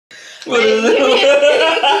What is it? Give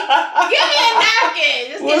me a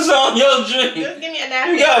napkin. What's on your drink? Just give me a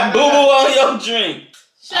napkin. You got boo-boo on your drink.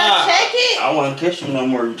 Should I check it? I want to kiss you no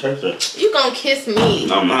more. You taste that? You gonna kiss me.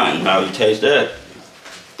 I'm not. How you taste that?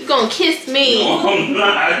 You gonna kiss me. No, I'm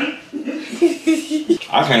not.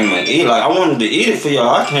 I can't even eat. Like, I wanted to eat it for y'all.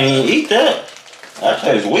 I can't even eat that. That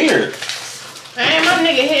tastes weird. Man, my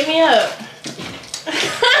nigga hit me up.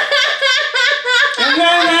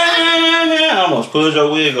 I almost pulled your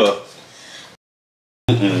wig off.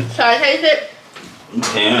 Should I taste it?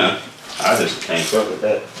 Yeah. I just can't fuck with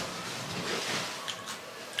that.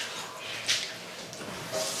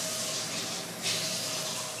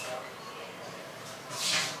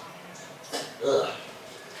 Ugh.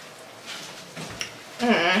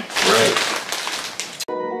 Right.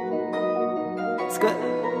 It's good.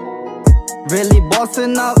 Really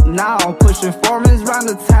bossing up now, pushing foreigns round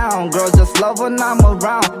the town. Girls just love when I'm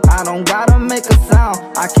around. I don't gotta make a sound.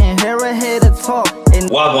 I can't hear a hater talk.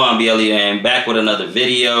 Wagwan BLE, and back with another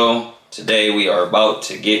video. Today we are about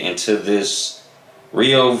to get into this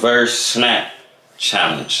Rio verse snack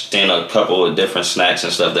challenge. Seen a couple of different snacks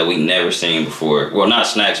and stuff that we never seen before. Well, not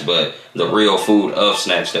snacks, but the real food of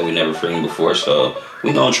snacks that we never seen before. So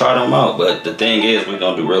we gonna try them out. But the thing is, we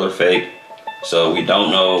gonna do real or fake. So we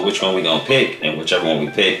don't know which one we gonna pick, and whichever one we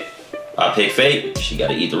pick, I pick fake, she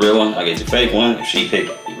gotta eat the real one, I get the fake one. If she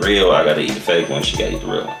pick real, I gotta eat the fake one, she gotta eat the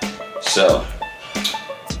real one. So,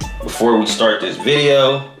 before we start this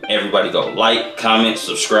video, everybody go like, comment,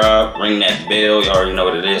 subscribe, ring that bell, y'all already know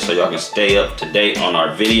what it is, so y'all can stay up to date on our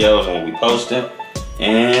videos and when we post them.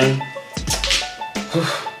 And,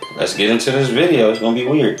 let's get into this video, it's gonna be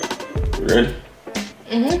weird. You ready?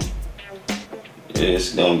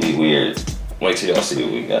 It's gonna be weird. Wait till y'all see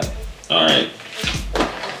what we got. Alright.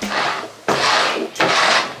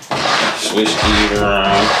 Switch these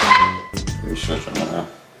around. Let me switch them around.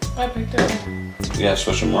 I picked it. You gotta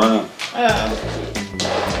switch them around. Alright,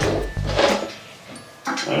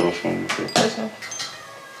 Which one? this one.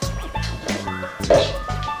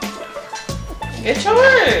 Get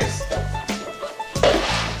yours.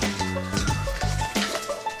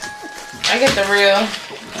 I get the real.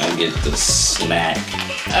 I get the snack.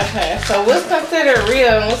 Okay, so what's considered real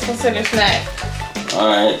and what's considered snack?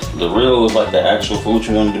 Alright, the real was like the actual food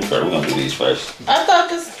you want to do first. We're gonna do these first. I thought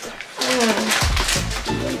this. We're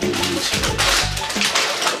gonna do these first.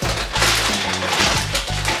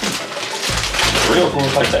 The real food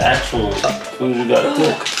is like the actual food you gotta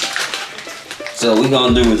cook. So we're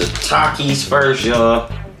gonna do the Takis first, y'all.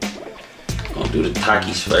 Gonna do the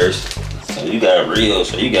Takis first. So you got real,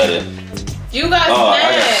 so you gotta. You got Oh, snack.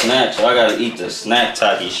 I got snack, so I gotta eat the snack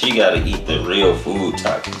Takis. She gotta eat the real food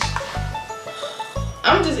Takis.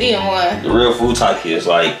 I'm just eating one. The real food Taki is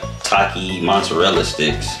like Taki mozzarella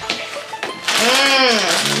sticks.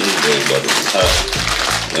 These days about to be tough.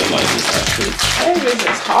 They might be tough too. Hey, this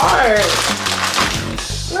is hard.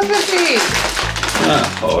 Look at these. Not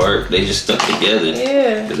hard. They just stuck together.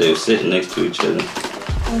 Yeah. Because they were sitting next to each other.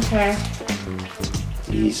 Okay.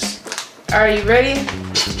 These. Are you ready?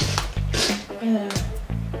 Yeah.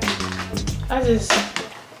 I just.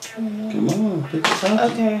 Come on, pick the Taki.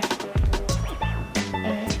 Okay.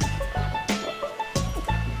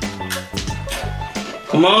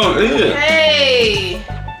 Come on, eat it. Hey.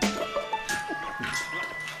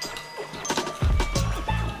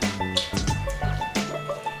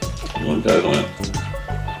 One that one.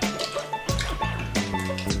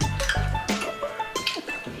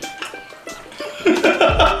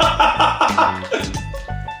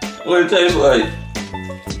 What it tastes like?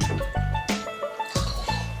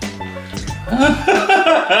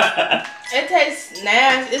 It tastes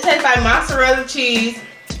nasty. It tastes like mozzarella cheese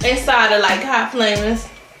inside of like hot flamings.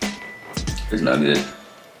 It's not good.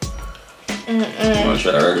 You wanna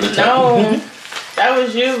try regular Taki? No, that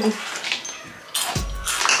was you.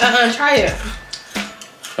 Try it.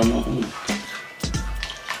 Come on.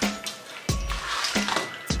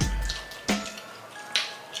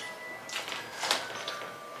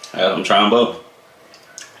 I'm trying both.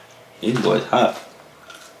 These boys hot.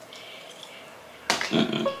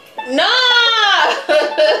 No!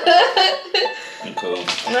 Cool.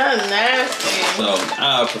 That's nasty. So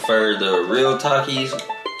I prefer the real Takis.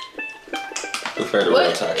 Prefer the real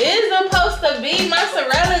What Takis. is supposed to be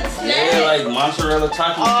mozzarella snack? Yeah, like mozzarella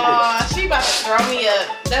Taki Aw, she about to throw me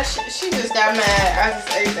up. That she just got mad. I just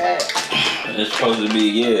ate that. sticks. It's supposed to be,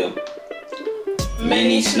 yeah.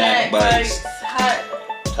 Mini snack bites. Hot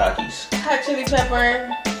Takis. chili pepper.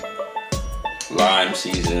 Lime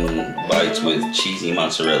seasoned bites with cheesy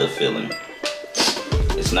mozzarella filling.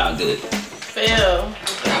 It's not good. Phil.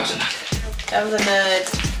 That was not good. That was a nut.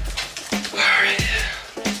 Alright.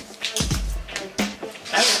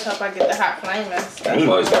 hope I get the hot flame and stuff.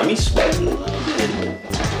 You always got me sweating a little bit.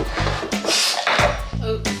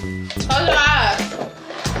 Oops. Close your eyes.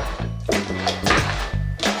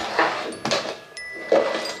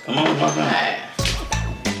 Come on, my friend. Alright.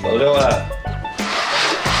 Close your eyes.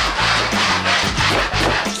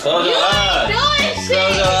 Close your eyes. You ain't doing shit.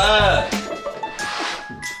 Close your eyes.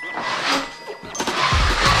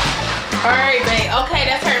 Alright, babe. Okay,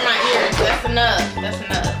 that's hurting my ears. That's enough. That's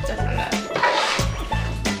enough. That's enough.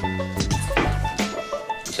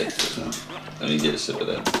 Take this one. Let me get a sip of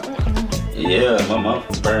that. Yeah, my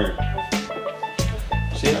mouth burned.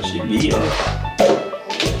 See how she be up.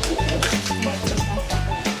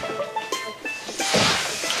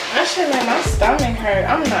 That shit make my stomach hurt.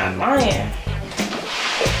 I'm not lying.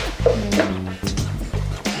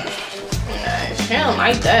 Nah, she don't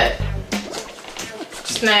like that.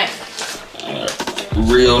 Snack.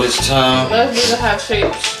 Real this time. Let's do the hot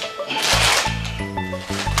chips.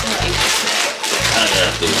 I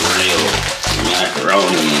got the real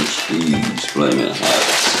macaroni and cheese flaming hot.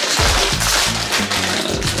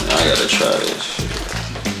 I gotta try this shit.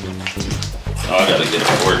 Oh, I gotta get a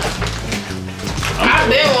fork. I've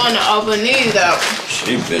been wanting to open these up.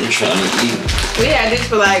 She been trying to eat. We had this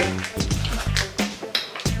for like,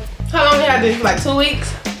 how long we had this for, like 2 weeks?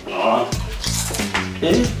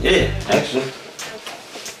 Yeah, actually.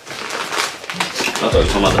 I thought you were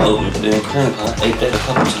talking about the open damn cream pie. I ate that a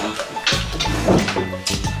couple times.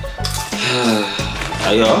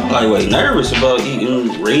 Yo, I'm like, wait, nervous about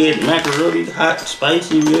eating red macaroni, hot,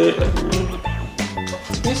 spicy red.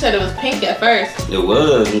 You said it was pink at first. It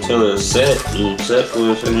was until it set and set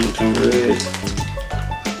for a second to red.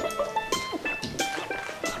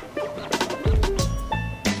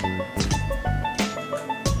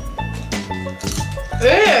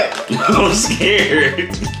 Yeah. I'm scared.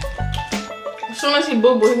 As soon as he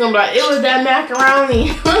boo-boo, he gonna be like, it was that macaroni.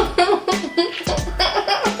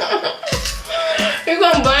 You're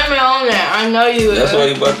gonna blame it on that. I know you. That's why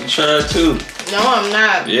you about to try too. No, I'm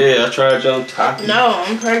not. Yeah, I tried your Taki. No,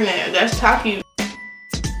 I'm pregnant. That's Taki.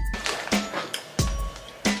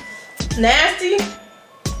 Nasty?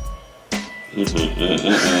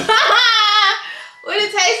 What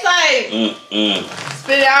it taste like?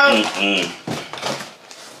 Spit it out.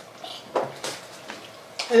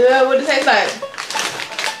 Yeah, what it taste like?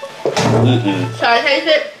 Should I taste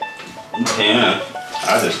it? You can.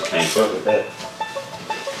 I just can't fuck with that.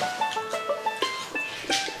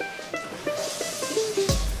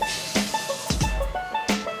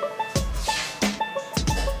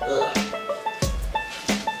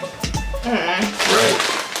 Right.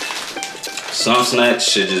 Some snacks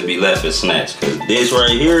should just be left as snacks, cause this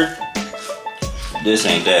right here, this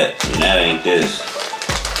ain't that, and that ain't this.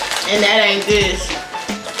 And that ain't this.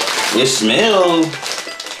 It smells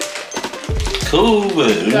cool,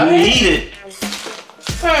 but when you eat it.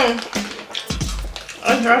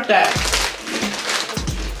 I dropped that.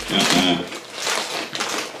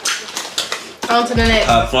 On to the next.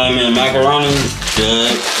 Hot flaming macaroni,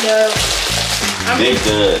 good. Yup. Big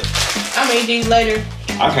good. I'm gonna eat these later.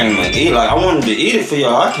 I can't even eat. Like, I wanted to eat it for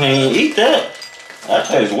y'all. I can't eat that. That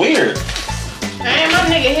tastes weird. Hey, my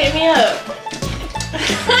nigga hit me up.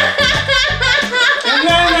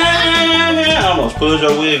 I almost pulled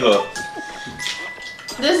your wig off.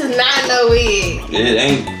 This is not no wig. It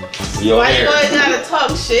ain't your Why hair. you always gotta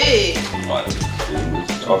talk shit? What?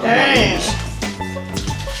 Talking Dang. about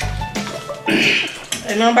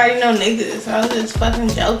And nobody know niggas. I was just fucking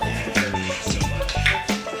joking.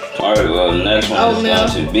 Alright, well, the next one is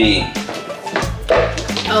going to be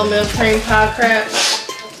oatmeal cream pie crap.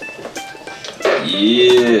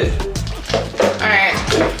 Yeah. Alright,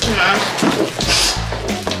 come on.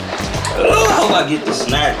 I hope I get the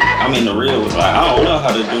snack. I mean the real. Like, I don't know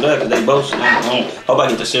how to do that because they both. Hope I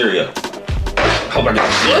get the cereal. Hope I get the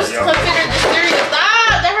What's cereal. considered the cereal?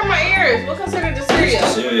 Ah, that hurt my ears. What's considered the cereal?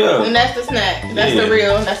 Cereal. And that's the snack. That's the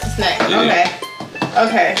real. That's the snack. Yeah.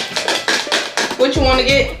 Okay. What you want to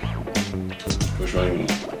get? Which one you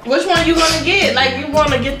want? Which one you want to get? Like you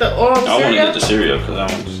want to get the cereal? I want to get the cereal because I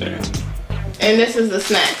want the cereal. And this is the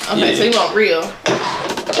snack. Okay, Yeah. so you want real.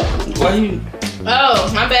 Why you? Oh,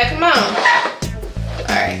 my bad. Come on.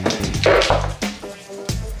 Alright.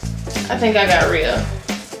 I think I got real. I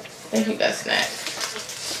think you got snack.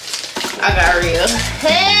 I got real.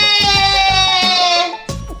 Hey!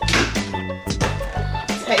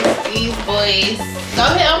 Taste these boys. Go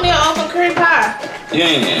ahead, open me an open cream pie. You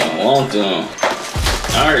ain't want them.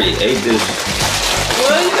 I already ate this.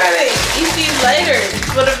 Well, you gotta eat these later.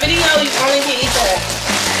 For the video, you only can eat that.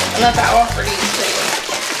 Unless I offer these to you.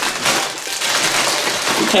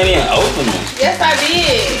 You can't even open them. Yes, I You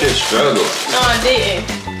did. just struggle. No, I didn't.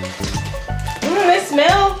 They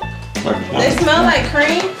smell. They smell like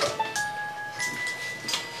cream.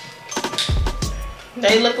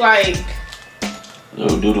 They look like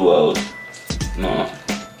little doodle wells. No,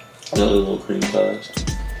 they're little cream pies.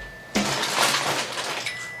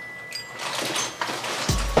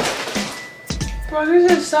 Bro,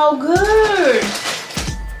 this is so good.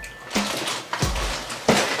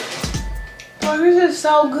 Bro, this is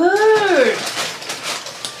so good.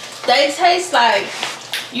 They taste like,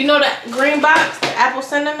 you know that green box, the apple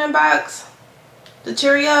cinnamon box, the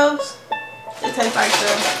Cheerios. It tastes like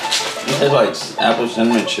them. It tastes like apple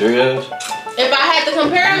cinnamon Cheerios. If I had to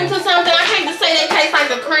compare them to something, I hate to say they taste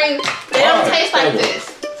like a cream. They don't taste like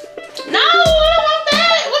this. No, I don't want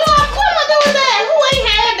that. What am I doing with that? Who ain't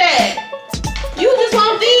had that? You just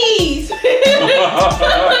want these.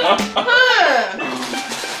 Huh.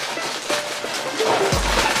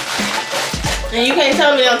 And you can't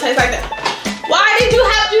tell me they don't taste like that. Why did you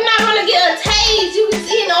have to not want to get a taste? You was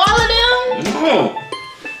eating all of them? No.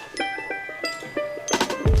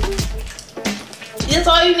 That's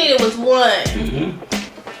all you needed was one.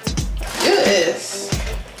 Yes.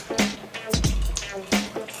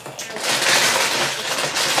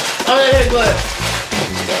 Oh, that's what?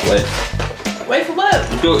 Wait. Wait for what?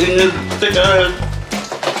 Go eat this thick ass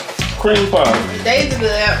cream pie. These are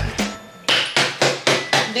good.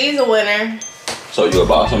 These are winner. So you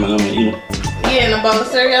about some of them and eat them? Yeah, in a bowl of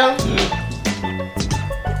cereal. Yeah.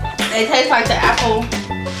 They taste like the apple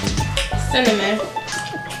cinnamon.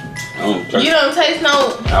 You don't taste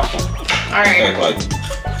no apple. Alright. Like,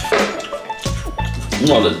 you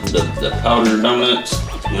know the powdered donuts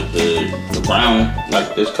with the brown,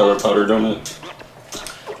 like this color powdered donuts?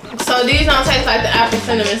 So these don't taste like the apple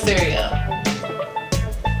cinnamon cereal.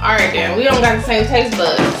 Alright then, we don't got the same taste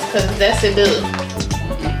buds, cause that's it do.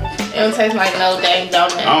 It don't taste like no dang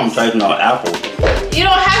donuts. I don't taste no apple. You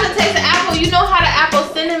don't have to taste the apple. You know how the apple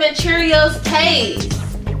cinnamon Cheerios taste,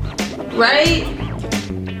 right?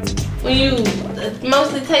 When you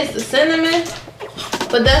mostly taste the cinnamon,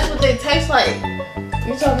 but that's what they taste like.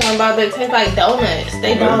 You're talking about they taste like donuts.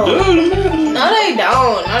 They don't. No, they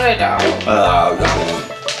don't. No, they don't. Oh,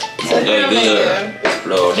 So they good.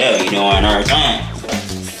 Little daddy doing everything.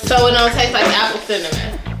 So it don't taste like apple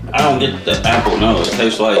cinnamon. I don't get the apple. No, it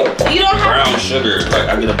tastes like you don't have brown sugar. Like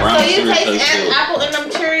I get a brown sugar. So you taste apple in them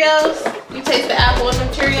Cheerios? You taste the apple in them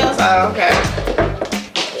Cheerios? Oh, okay.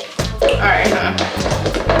 All right, huh?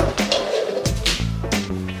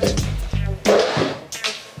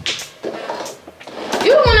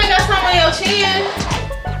 You the one that got something on your chin?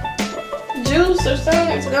 Juice or something?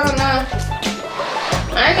 What's going on?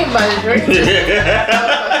 I ain't even about to drink it.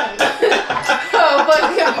 Oh,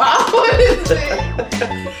 fucking mouth. What is it?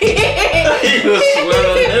 He was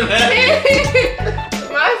swimming in that.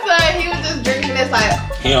 My son, he was just drinking this like.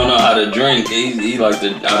 He don't know how to drink. He like to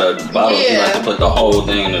out of the bottle. Yeah. He like to put the whole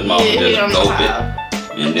thing in his mouth and just gulp it,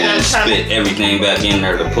 and then spit everything back in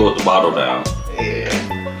there to pull the bottle down.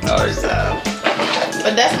 Yeah. All right. So,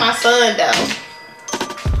 but that's my son though.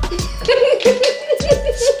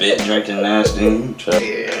 Spit drinking nasty.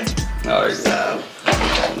 Yeah. All right. So,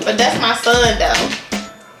 but that's my son though.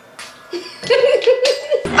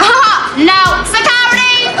 No,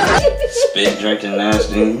 security! Spit drinking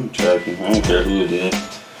nasty. Tracking. I don't care who it is.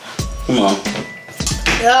 Come on.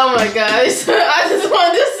 Oh my gosh. I just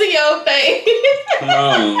wanted to see your face. Come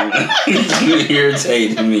on. You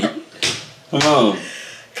irritating me. Come on.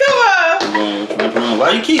 Come on. Come on. Why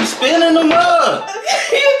you keep spinning them up?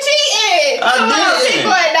 You cheating. Come on, pick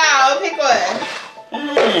one now. Pick one.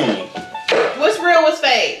 What's real, what's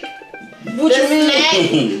fake? What you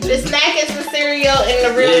mean? The snack is the cereal and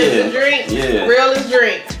the real is the drink. Yeah. Real is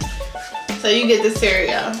drink. So you get the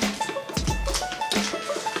cereal.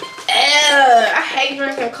 I hate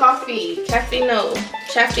drinking coffee. Caffeino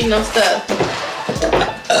stuff.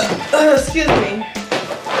 Excuse me.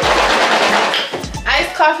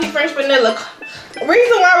 Iced coffee, French vanilla.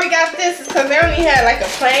 Reason why we got this is because they only had like a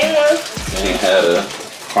plain one. They had a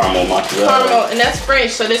caramel macchiato. Caramel, and that's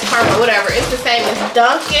French, so this caramel, whatever. It's the same as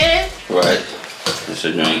Dunkin'. Right. It's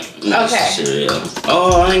a drink. Nice Okay. cereal.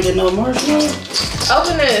 Oh, I ain't getting no marshmallow.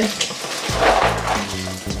 Open this.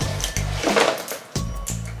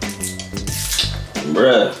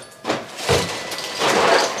 Bruh.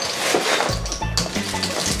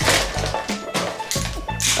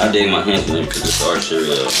 I dig my hands in it because it's our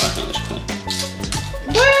cereal. My hands clean.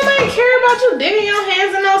 Boy, nobody care about you digging your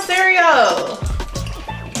hands in no cereal.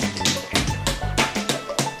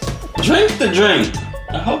 Drink the drink.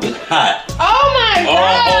 I hope it's hot. Oh my god.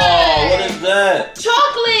 Oh, what is that?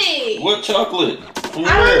 Chocolate. What chocolate? I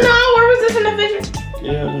don't know. Where was this in the picture?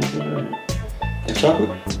 Yeah, it's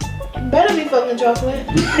chocolate. Better be fucking chocolate.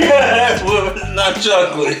 Well, it's not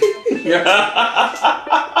chocolate.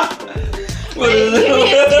 What is Give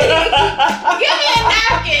me it? a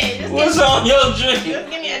napkin. Just What's on your drink? give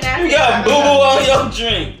me a napkin. You got boo boo on your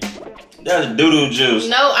drink. That's doo-doo juice.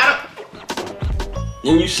 No, I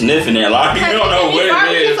Then you sniffing it like you don't. don't know what it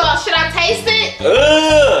Barbecue is. sauce. Should I taste it?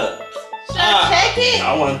 Ugh. Should I check it?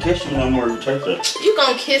 I want to kiss you no more. You taste that? You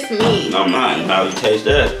gonna kiss me? No, I'm not. How you taste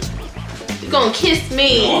that? You gonna kiss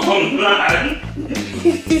me? No, I'm not.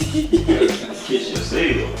 Kiss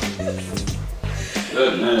yourself.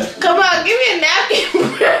 Goodness. Come on, give me a napkin.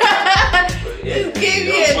 Just give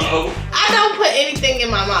me a. I don't put anything in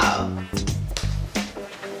my mouth.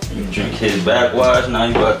 You drink his backwash, now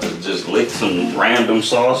you about to just lick some random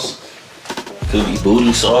sauce. Could be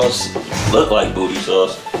booty sauce. Look like booty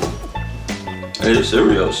sauce. Hey, the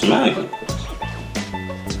cereal smack.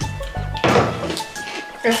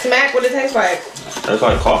 And smack what it tastes like. Tastes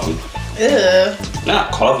like coffee. Ugh.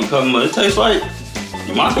 Not coffee cup, but it tastes like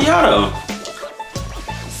macchiato.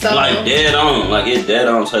 So. Like dead on. Like it dead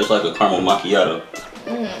on tastes like a caramel macchiato.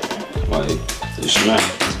 Like it smack.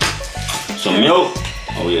 Some milk.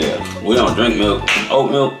 Oh yeah. We don't drink milk. Oat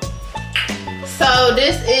milk. So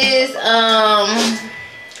this is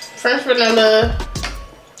French vanilla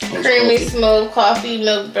creamy Coffee. smooth coffee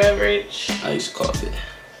milk beverage. Iced coffee.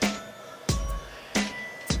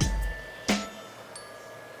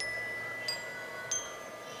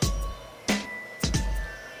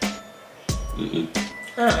 Let me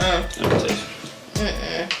taste.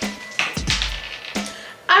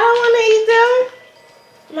 I don't want to eat them.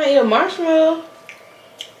 I might eat a marshmallow.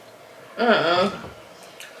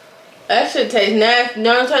 That shit tastes nasty.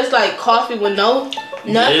 No, it tastes like coffee with nothing.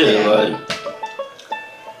 Yeah, like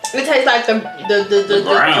It tastes like the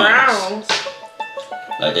grounds.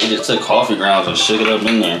 Like they just took coffee grounds and shook it up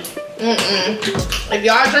in there. If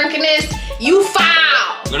y'all drinking this, you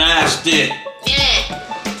foul. Nasty. Yeah.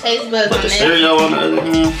 Taste buds But on the that. cereal on the other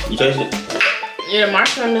hand, you taste it? Yeah, the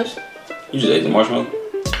marshmallows. You just ate the marshmallow?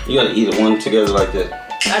 You gotta eat it one together like that.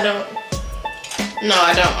 I don't. No,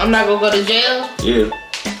 I don't. I'm not gonna go to jail. Yeah.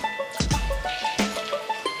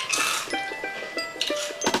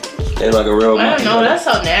 Taste like a real I don't know. That's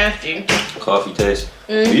so nasty. coffee taste.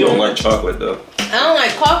 You don't like chocolate though. I don't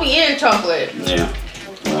like coffee and chocolate. Yeah.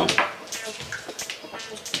 Well,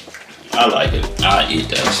 I like it. I eat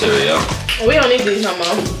that cereal. We don't need these no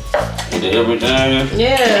more. We did everything.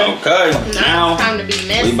 Yeah. Okay. Now Now it's time to be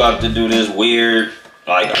messy. we about to do this weird.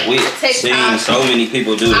 Like we seen TikTok. so many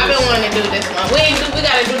people do this. I've been wanting to do this one. We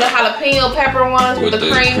gotta do the jalapeno pepper ones with the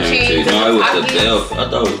cream cheese. No, it was the Takis. bell. I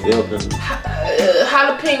thought it was bell pepper.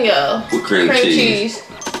 Jalapeno. With cream cheese.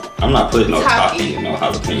 I'm not putting no Taki. taki in no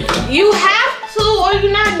jalapeno. You have to, or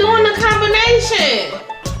you're not doing the combination.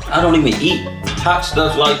 I don't even eat hot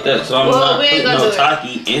stuff like that, so I'm Well, not we ain't putting gonna no do it.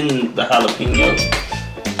 taki in the jalapeno.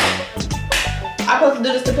 I supposed to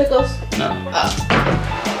do this to pickles? No. Oh.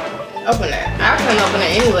 Open that. I couldn't open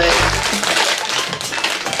it anyway.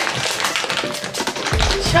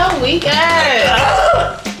 Show weak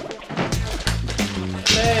ass.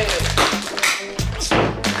 Babe.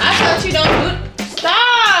 I thought you don't do.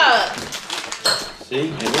 Stop. See?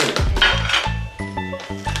 It worked.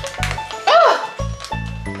 Oh.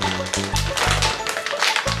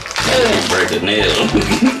 Break a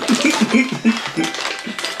nail.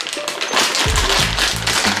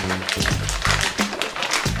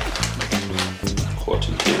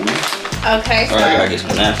 Okay, so. Alright, I gotta get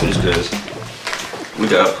some napkins because we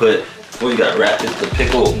gotta put, we gotta wrap the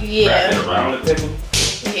pickle. Yeah. Wrap it around the pickle.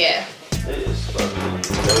 Yeah. It's fucking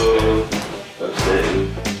so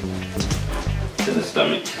upsetting to the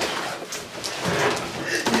stomach.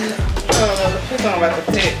 I don't know what pickle I'm about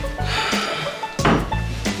to pick.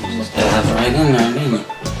 Just dive right in there, didn't you?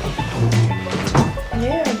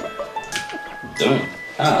 Yeah.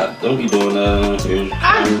 Don't be doing that.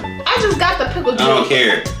 I just got the pickle juice. I don't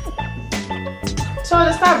care. So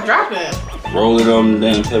to stop dropping. Roll it on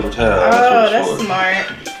the damn paper towel. Oh, what it's that's for. smart.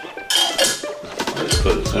 Just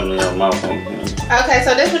put some in your mouth. Okay,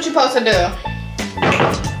 so this what you supposed to do.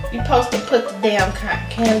 You supposed to put the damn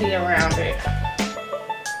candy around it.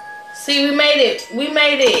 See, we made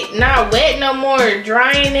it not wet no more,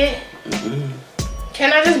 drying it.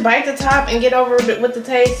 Can I just bite the top and get over with the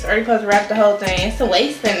taste? Or are you supposed to wrap the whole thing? It's a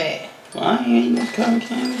waste in it. Well, I ain't eating this cotton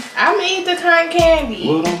candy. I'm gonna eat the cotton candy.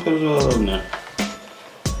 Well, don't put it all in there.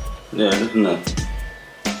 Yeah, that's enough.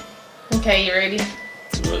 Okay, you ready?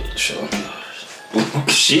 Really, show me.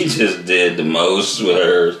 She just did the most with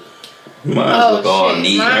hers. Mine look all shit.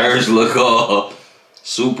 neat. Mine- Hers look all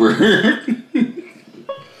super.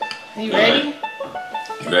 You ready?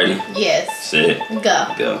 Ready? Yes. Set. Go.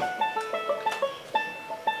 Go.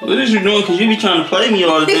 What is you doing? Cause you be trying to play me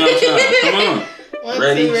all the damn time. Come on. 1,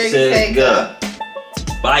 Ready, 2, set, go.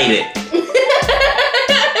 Bite it.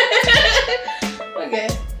 Okay.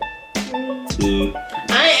 2.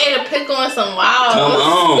 I ain't ate a pickle in some while. Come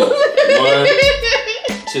on. 1,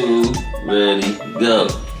 2, ready, go.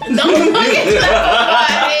 Don't fucking stuff on my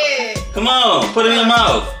head. Come on, put it in your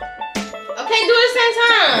mouth. Okay, do it at the same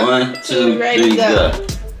time. 1, 2, ready, 3, go.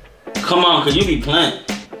 go. Come on, cause you be playing.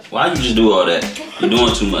 Why you just do all that? You're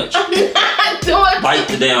doing too much. I'm not doing. Bite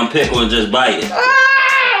the damn pickle and just bite it.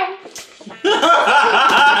 Ah!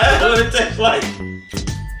 That's what it tastes like.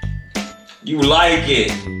 You like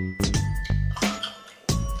it.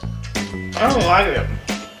 I don't like it.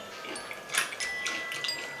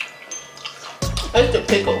 It's the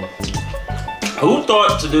pickle. Who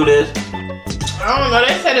thought to do this? I don't know.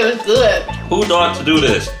 They said it was good. Who thought to do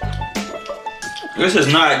this? This is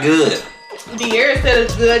not good. De'Ara said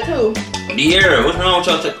it's good too. De'Ara, what's wrong with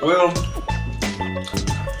y'all? Well,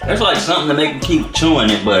 it's like something to make you keep chewing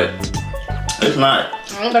it, but it's not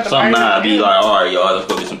something I'd be like, all right, y'all, let's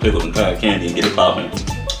go get some pickles and cotton candy and get it popping.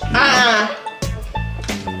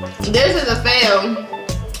 This is a fail.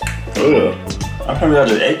 Ugh. I probably I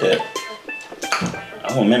just ate that.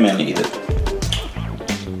 I want my man to eat it.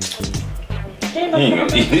 He ain't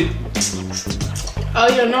gonna eat it. Oh,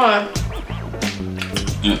 you know.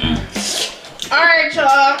 Mm-mm. Alright,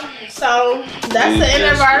 y'all. So that's the end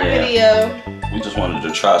of our video. We just wanted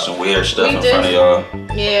to try some weird stuff in just, front of y'all.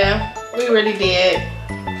 Yeah, we really did.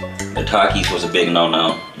 The Takis was a big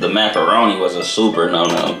no-no. The macaroni was a super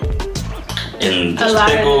no-no. And this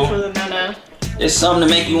pickle, of this was a no-no. it's something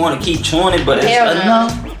to make you want to keep chewing it, but it's Hell a no.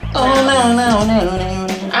 Oh,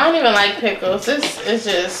 no. I don't even like pickles. It's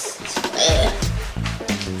just.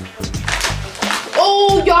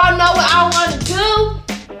 Oh, y'all know what I want to do?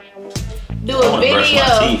 Do a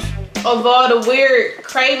video of all the weird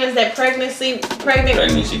cravings that pregnant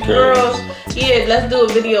girls. Yeah, let's do a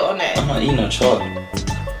video on that. I'm not eating no chocolate.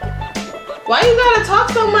 Why you gotta talk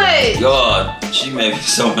so much? God, she made me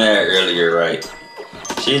so mad earlier, right?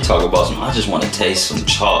 She talk about some, I just want to taste some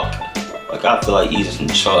chalk. Like, I feel like eating some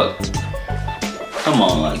chalk. Come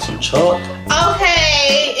on, like some chalk.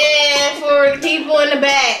 Okay, and for the people in the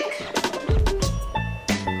back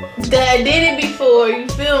that did it before, you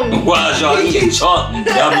feel me? Why is y'all eating chalk, you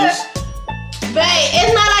dummies? Babe,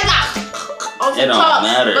 it's not like on It don't chalk.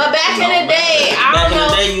 matter. But back in the day, I don't know.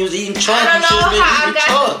 Back in the day, you was eating chalk. I don't know how I got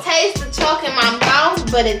chalk. to taste the chalk in my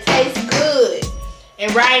mouth, but it tastes good.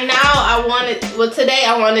 And right now, today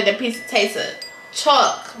I wanted a piece of taste of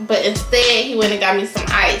chalk, but instead he went and got me some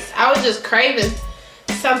ice. I was just craving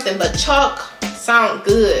something, but chalk sound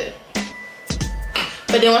good.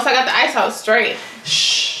 But then once I got the ice, I was straight.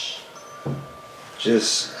 Shh.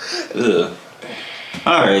 Just, ugh.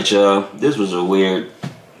 All right, y'all. This was a weird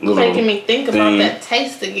little Making me think about thing. that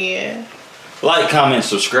taste again. Like, comment,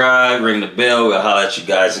 subscribe, ring the bell. We'll holler at you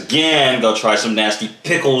guys again. Go try some nasty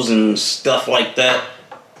pickles and stuff like that.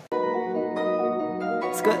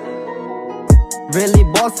 It's good. Really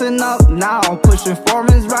bossing up now, pushing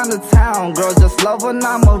foreigns round the town. Girls just love when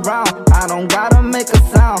I'm around. I don't gotta make a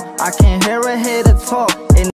sound. I can hear a hater talk.